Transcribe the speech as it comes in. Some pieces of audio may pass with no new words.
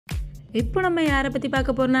இப்போ நம்ம யாரை பற்றி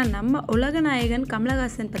பார்க்க போகிறோம்னா நம்ம உலக நாயகன்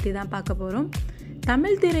கமலஹாசன் பற்றி தான் பார்க்க போகிறோம்.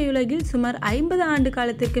 தமிழ் திரையுலகில் சுமார் 50 ஆண்டு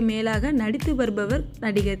காலத்திற்கு மேலாக நடித்து வருபவர்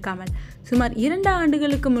நடிகர் கமல். சுமார் 2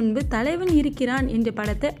 ஆண்டுகளுக்கு முன்பு தலைவன் இருக்கிறான் என்ற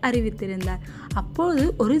படத்தை அறிவித்திருந்தார். அப்போது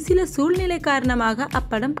ஒரு சில சூழ்நிலை காரணமாக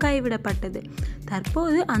அப்படம் கைவிடப்பட்டது.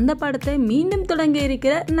 தற்போது அந்த படத்தை மீண்டும் தொடங்க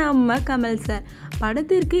இருக்கிற நம்ம கமல் சார்.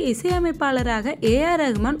 படத்திற்கு இசையமைப்பாளராக ஏஆர்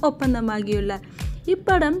ரஹ்மான் ஒப்பந்தமாகியுள்ளார்.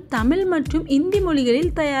 இப்படம் தமிழ் மற்றும் இந்தி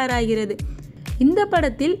மொழிகளில் தயாராகிறது. இந்த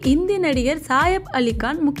படத்தில் இந்தி நடிகர் சாயப்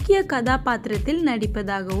அலிகான் முக்கிய கதாபாத்திரத்தில்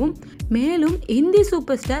நடிப்பதாகவும் மேலும் இந்தி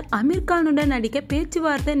சூப்பர் ஸ்டார் அமீர் கானுடன் நடிக்க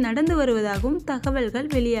பேச்சுவார்த்தை நடந்து வருவதாகவும் தகவல்கள்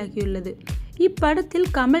வெளியாகியுள்ளது. இப்படத்தில்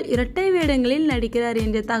கமல் இரட்டை வேடங்களில் நடிக்கிறார்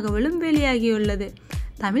என்ற தகவலும் வெளியாகியுள்ளது.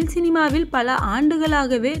 தமிழ் சினிமாவில் பல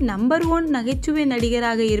ஆண்டுகளாகவே நம்பர் 1 நகைச்சுவை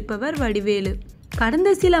நடிகராக இருப்பவர் வடிவேலு. கடந்த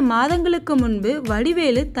சில மாதங்களுக்கு முன்பு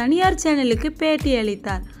வடிவேலு தனியார் சேனலுக்கு பேட்டி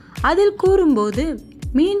அளித்தார். அதில் கூறும்போது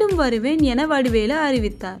மீண்டும் வருவேன் என வடிவேலு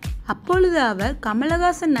அறிவித்தார். அப்பொழுது அவர்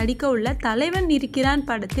கமலஹாசன் நடிக்க உள்ள தலைவன் இருக்கிறான்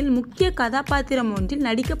படத்தில் முக்கிய கதாபாத்திரம் ஒன்றில்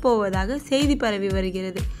நடிக்கப் போவதாக செய்தி பரவி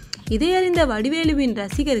வருகிறது. இதையறிந்த வடிவேலுவின்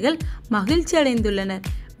ரசிகர்கள் மகிழ்ச்சி அடைந்துள்ளனர்.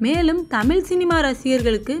 மேலும் தமிழ் சினிமா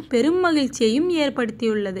ரசிகர்களுக்கு பெரும் மகிழ்ச்சியையும்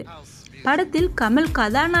ஏற்படுத்தியுள்ளது. படத்தில் கமல்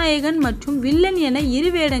கதாநாயகன் மற்றும் வில்லன் என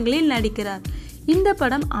 2 வேடங்களில் நடிக்கிறார். இந்த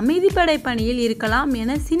படம் அமைதிப்படை பணியில் இருக்கலாம்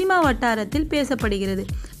என சினிமா வட்டாரத்தில் பேசப்படுகிறது.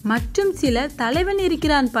 மற்றும் சிலர் தலைவன்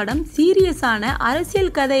இருக்கிறான் படம் சீரியஸான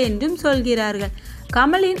அரசியல் கதை என்றும் சொல்கிறார்கள்.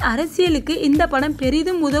 கமலின் அரசியலுக்கு இந்த படம்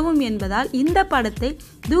பெரிதும் உதவும் என்பதால் இந்த படத்தை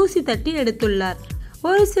தூசி தட்டி எடுத்துள்ளார்.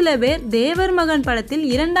 ஒரு சில பேர் தேவர் மகன் படத்தில்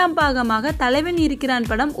 2ஆம் பாகமாக தலைவன் இருக்கிறான்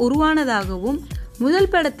படம் உருவானதாகவும் முதல்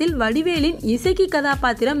படத்தில் வடிவேலின் இசக்கி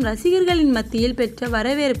கதாபாத்திரம் ரசிகர்களின் மத்தியில் பெற்ற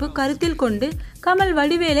வரவேற்பு கருத்தில் கொண்டு கமல்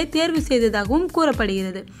வடிவேலை தேர்வு செய்ததாகவும்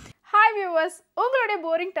கூறப்படுகிறது. ஹாய் வியூவர்ஸ், உங்களுடைய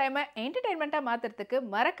போரிங் டைமை என்டர்டைன்மெண்ட்டாக மாற்றுறதுக்கு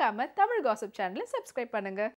மறக்காமல் தமிழ் காசிப் சேனலை சப்ஸ்கிரைப் பண்ணுங்கள்.